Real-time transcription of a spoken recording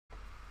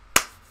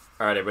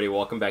Alright everybody,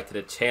 welcome back to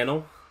the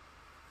channel.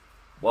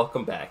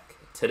 Welcome back.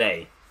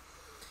 Today.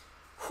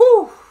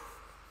 Whew!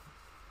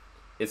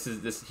 He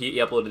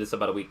uploaded this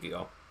about a week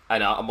ago. I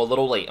know, I'm a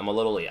little late.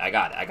 I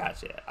got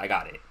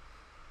it.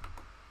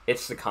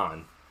 It's the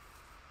con.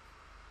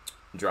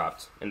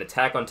 Dropped. An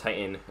Attack on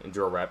Titan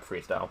drill rap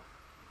freestyle.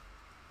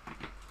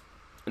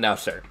 Now,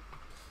 sir.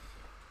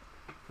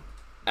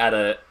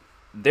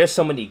 There's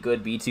so many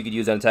good beats you could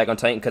use on Attack on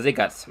Titan because they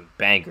got some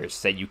bangers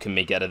that you can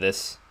make out of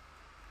this.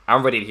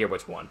 I'm ready to hear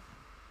which one.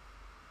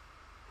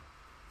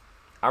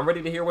 But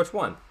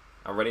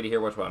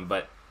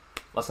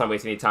let's not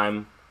waste any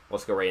time.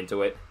 Let's go right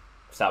into it.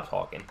 Stop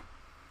talking.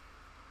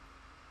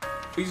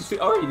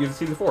 Alright, you use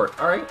season 4.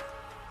 Alright.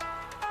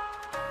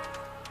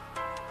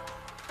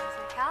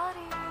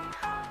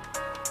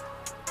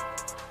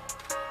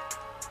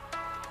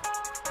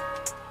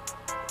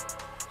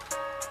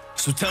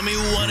 So tell me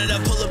who wanted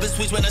I pull up and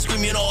switch when I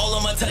scream, you know, all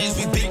of my times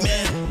we big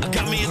man. I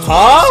got me a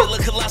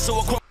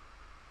huh?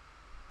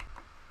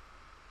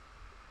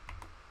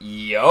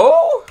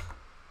 Yo?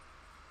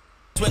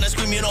 When I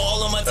scream, you know,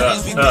 all of my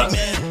times we big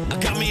man. I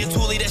got me a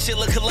toolie, that shit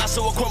look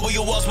colossal, will crumble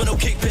your walls with no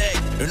kickback.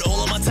 And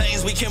all of my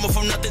times we came up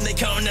from nothing, they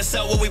counting us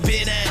out where we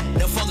been at.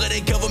 Now fuck they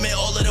government,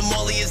 all of the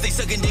Marlians, they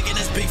sucking dick and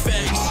that's big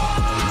facts.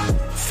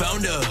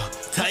 Founder,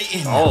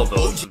 Titan, all of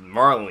those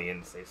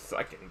Marlians, they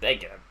sucking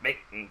dick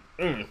and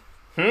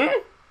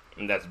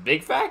and that's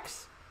big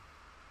facts.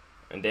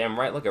 And damn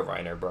right, look at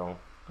Reiner, bro.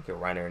 Look at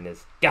Reiner in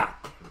this god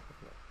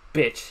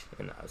bitch.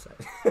 And I was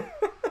like,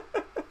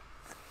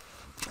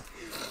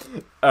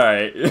 all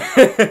right.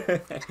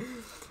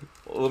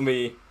 let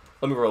me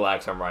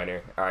relax on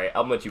Reiner. All right,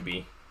 I'll let you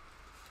be.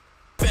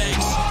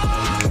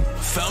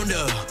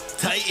 Founder,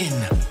 Titan,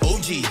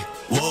 OG,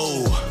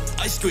 whoa,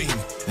 ice cream,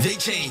 they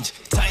change,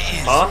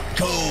 Titans,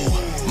 go,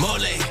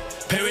 Mole,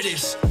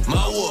 Paradise,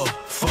 my war,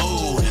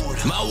 fold,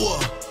 my war,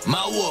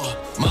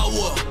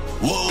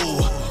 whoa,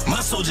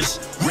 my soldiers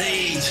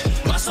rage,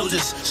 my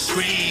soldiers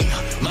scream,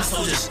 my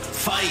soldiers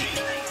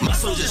fight, my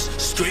soldiers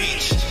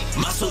screech,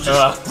 my soldiers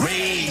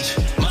rage,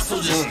 my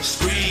soldiers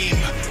scream,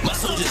 my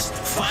soldiers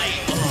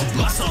fight,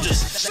 my soldiers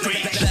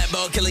screech. Black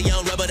ball killing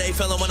young rubber, they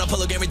fell when I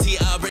pull a guarantee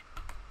I'll bring.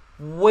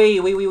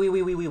 Wait,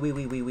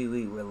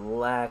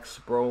 relax,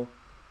 bro.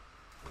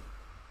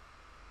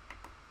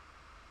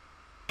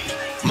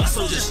 My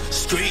soldiers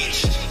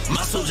screech,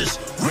 my soldiers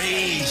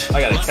rage, I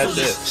gotta my catch soldiers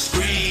this.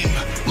 Scream,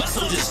 my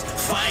soldiers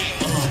fight,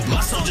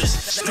 my soldiers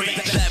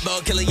screech. Black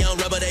ball killing young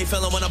rubber, they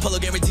fell when I pull a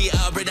guarantee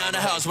I'll bring down the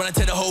house. When I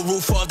tear the whole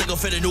roof off, they gon'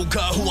 fit a new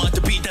car. Who want the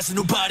beat? That's a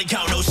new body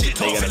count. No shit,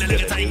 talk, feeling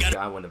like a titan.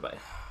 I want to buy.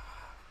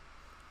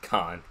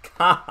 Con.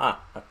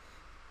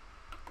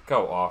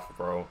 Go off,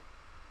 bro.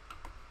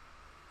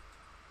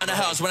 The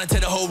house when I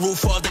tear the whole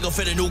roof off, they gon'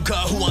 fit a new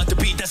car. Who want the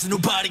beat? That's a new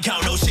body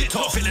count. No shit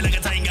talk, feeling like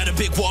a titan. Got a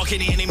big walk.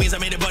 Any enemies I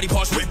made a body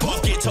parts rip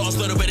off. Get tossed,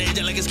 little bit of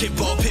agent like a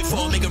skip-ball.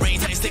 Pitfall, make a rain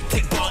tight, stick,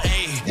 tick ball.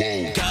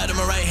 Ayy, got him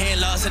a right hand,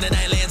 lost in the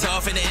night, lands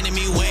off in the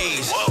enemy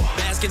ways.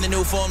 Bask in the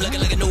new form, looking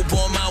like a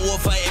newborn. My war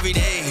fight every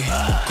day.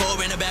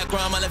 Core in the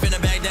background, my left in the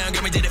back down.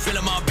 Get me to the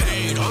feeling my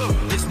pain.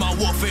 This my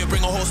warfare,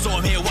 bring a whole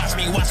storm here. Watch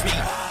me.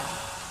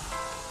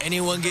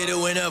 Anyone get it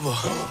whenever.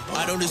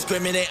 I don't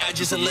discriminate, I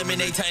just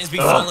eliminate. Titans be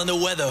falling the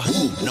weather.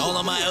 And all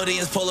of my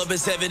audience pull up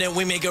as evident.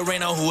 We make it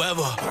rain on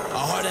whoever.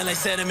 Our heart and like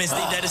sediments,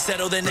 think that it's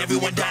settled, then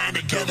everyone dying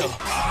together.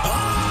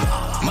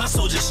 My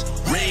soldiers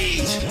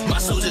rage, my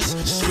soldiers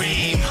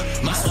scream,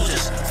 my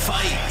soldiers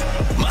fight,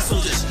 my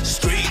soldiers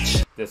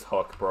screech. This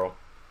hook, bro.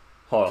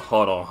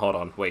 Hold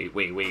on. Wait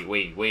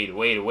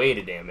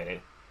a damn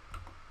minute.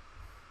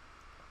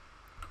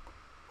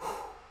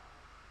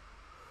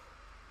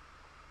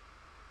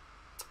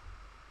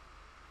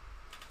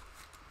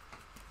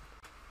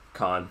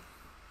 Con.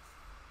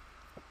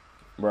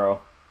 Bro.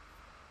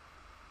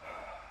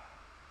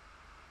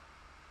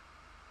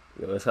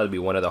 Yo, this had to be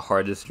one of the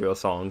hardest drill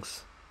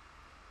songs.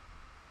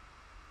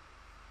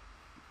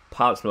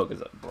 Pop Smoke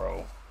is a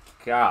bro.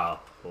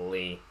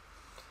 Golly.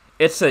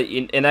 It's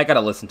and I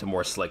gotta listen to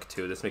more Slick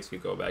too. This makes me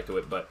go back to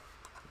it, but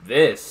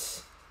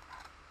this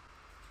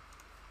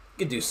you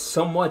could do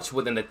so much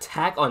with an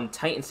Attack on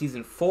Titan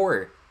season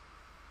 4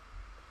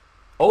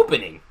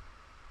 opening.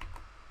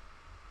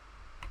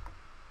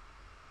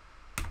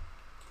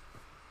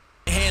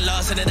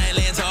 In the night,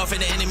 lands off in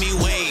the enemy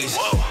ways.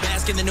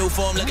 Bask in the new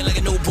form, looking like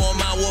a newborn.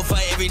 My war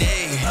fight every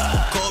day.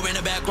 Core in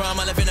the background,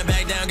 my left in the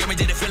back down. Get me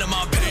to the feeling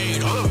my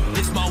pain.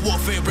 This my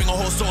warfare, bring a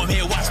whole storm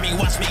here. Watch me.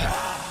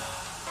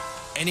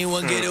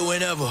 Anyone get it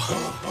whenever.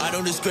 I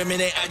don't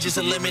discriminate, I just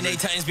eliminate.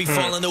 Titans be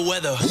falling the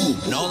weather.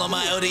 And all of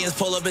my audience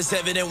pull up as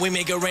evident. We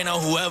make it rain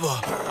on whoever.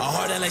 Our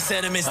heart and like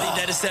sediments, think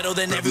that it's settled,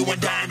 then everyone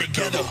dying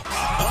together.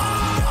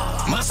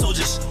 My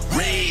soldiers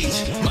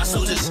rage, my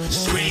soldiers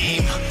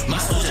scream, my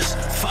soldiers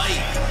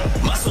fight,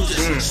 my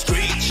soldiers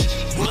screech,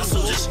 my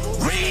soldiers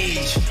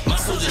rage, my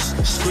soldiers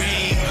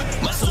scream,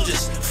 my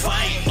soldiers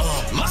fight,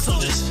 my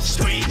soldiers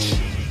screech.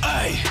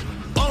 Aye,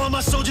 all of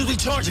my soldiers we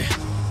charging.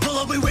 Pull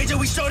up, we rage, and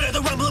we started the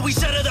rumble, we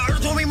set the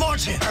earth when we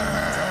marching.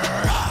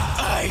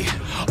 Aye,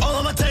 all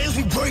of my tales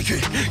we break.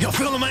 break it. Y'all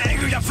feeling my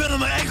anger,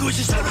 it's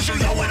just time to show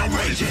y'all when I'm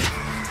raging.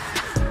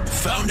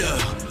 Founder,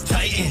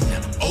 Titan,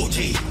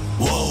 OG,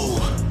 whoa.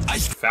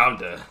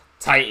 Founder,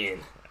 Titan,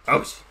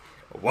 OG,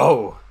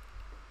 whoa.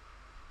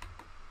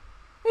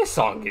 This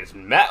song is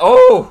mad.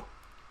 Oh!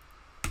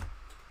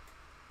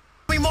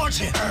 We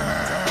marching.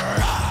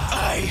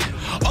 Aye.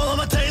 All of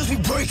my tales we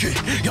break it.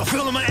 Y'all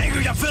feeling my anger,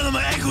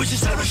 it's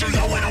just time to show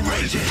y'all when I'm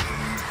raging.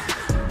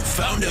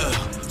 Founder,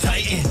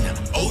 Titan,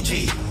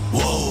 OG,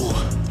 whoa.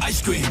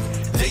 Ice cream,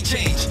 they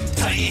change,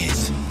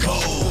 Titans, go.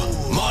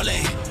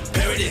 Marley,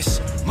 Paradise,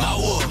 my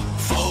war,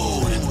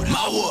 fold.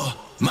 My war,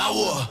 my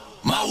war,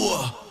 my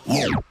war.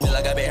 Whoa. Feel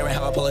like I be hearing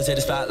how I pull it to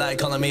the spotlight,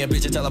 calling me a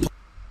bitch and tell her.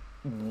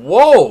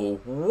 Whoa!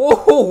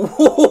 Whoa!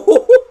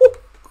 Whoa!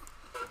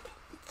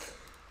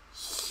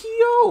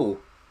 Yo!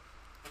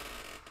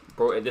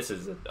 Bro, this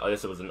was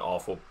an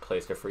awful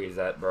place to freeze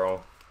at,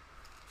 bro.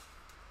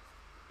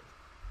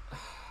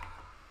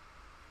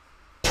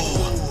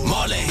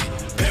 Marley,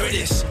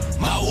 Paradise,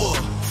 my war,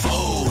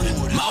 fold.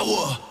 My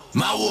war,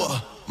 my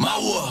war, my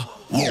war.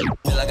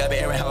 Feel like I be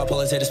hearing how I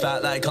pull it to the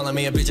spotlight, calling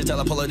me a bitch until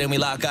I pull it, then we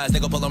lock eyes. They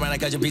gon' pull around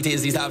like I your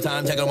PTSD top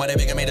time. Checking why they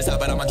begging me to stop,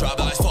 but I'ma drop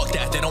eyes. Fuck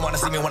that, they don't wanna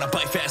see me when I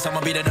bite fast. I'ma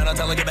beat it down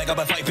until I get back up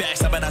and fight back.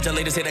 Stopping out your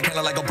latest hit,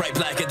 kinda like a bright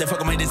black. If they fuck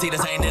with me, they see the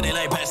same, then they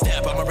lay past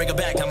step. I'ma bring it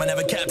back, I'ma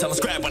never cap, tell them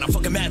scrap. When I'm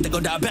fucking mad, they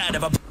gon' die bad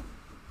if I.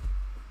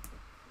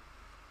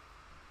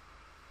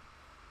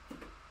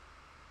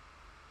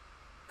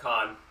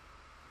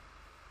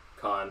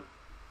 Con.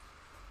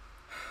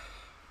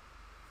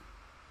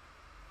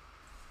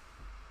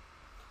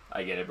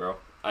 I get it, bro.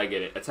 I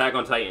get it. Attack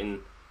on Titan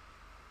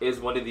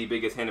is one of the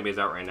biggest animes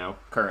out right now,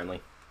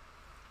 currently.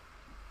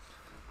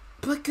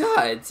 But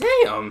god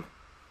damn!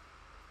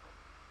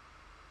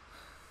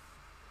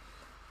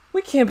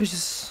 We can't be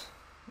just...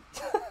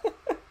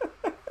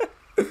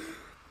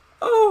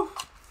 Oh!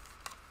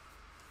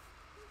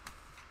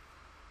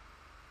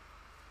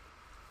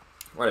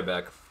 Run it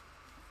back.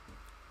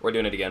 We're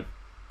doing it again.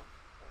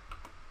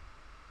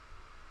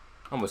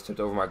 Almost tipped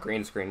over my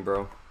green screen,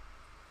 bro.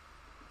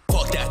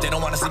 Fuck that, they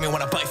don't wanna see me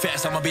when I bite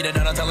fast. I'ma beat it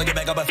down until I get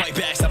back up and fight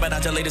back. Stopping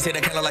out your latest hit,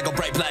 kinda like a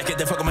bright black. If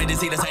they fuck with me, they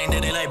see the same,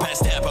 then they lay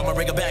past step. I'ma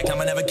bring it back,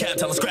 I'ma never cap,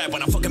 tell them scrap.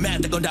 When I'm fucking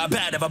mad, they gon' die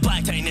bad. If I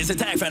black Titan is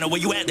attack, find out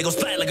where you at, they gon'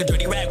 splat like a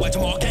dirty rag. Watch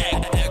them all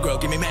gag.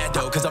 Aggro, give me mad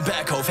though, cause I'm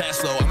back ho,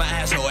 fast flow. I'm an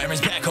asshole, Aaron's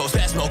back ho,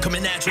 fast flow,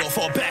 coming natural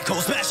for a back ho.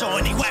 Smash on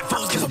any whack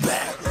foes, cause I'm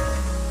back.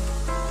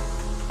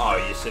 Oh,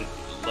 you should...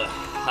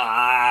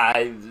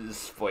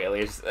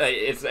 spoilers.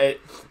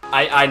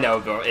 I know,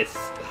 bro. It's...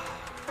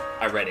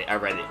 I read it.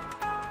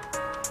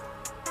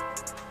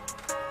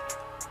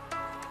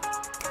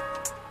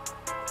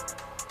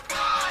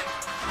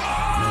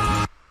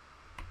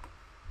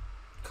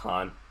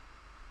 Con.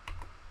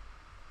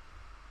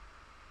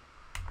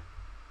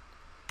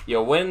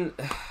 Yo, when...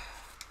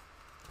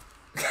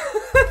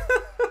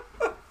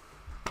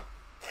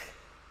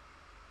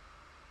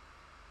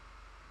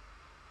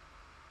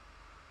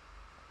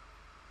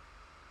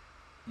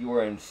 You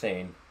are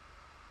insane.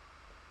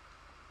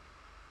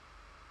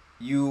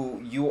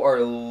 You are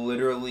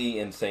literally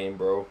insane,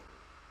 bro.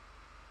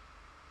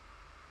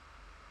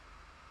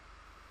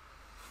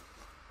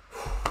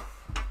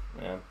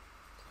 Man.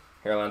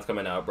 Hairline's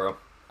coming out, bro.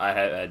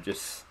 I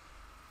just...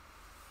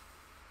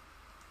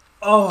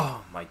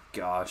 Oh my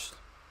gosh.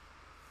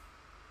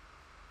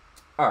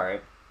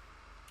 Alright.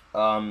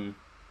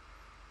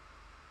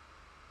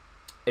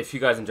 If you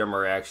guys enjoyed my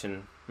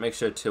reaction, make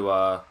sure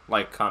to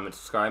like, comment,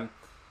 subscribe.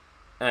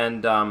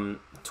 And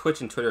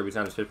Twitch and Twitter will be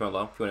down in the description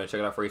below if you want to check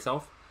it out for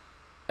yourself.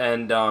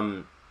 And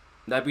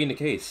that being the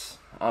case,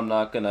 I'm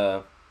just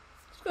gonna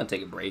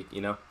take a break,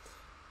 you know,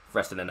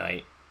 rest of the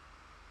night.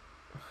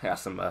 I got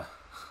some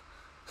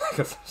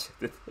shit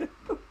to do.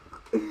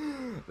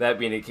 That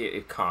being the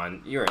case,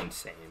 Con, you're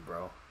insane,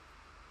 bro.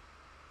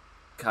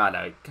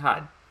 God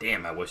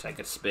damn, I wish I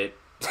could spit.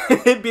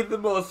 It'd be the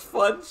most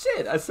fun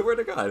shit, I swear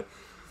to God.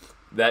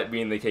 That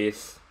being the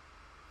case,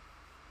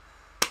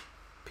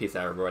 peace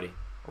out, everybody.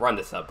 Run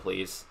this up,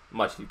 please.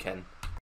 Much you can.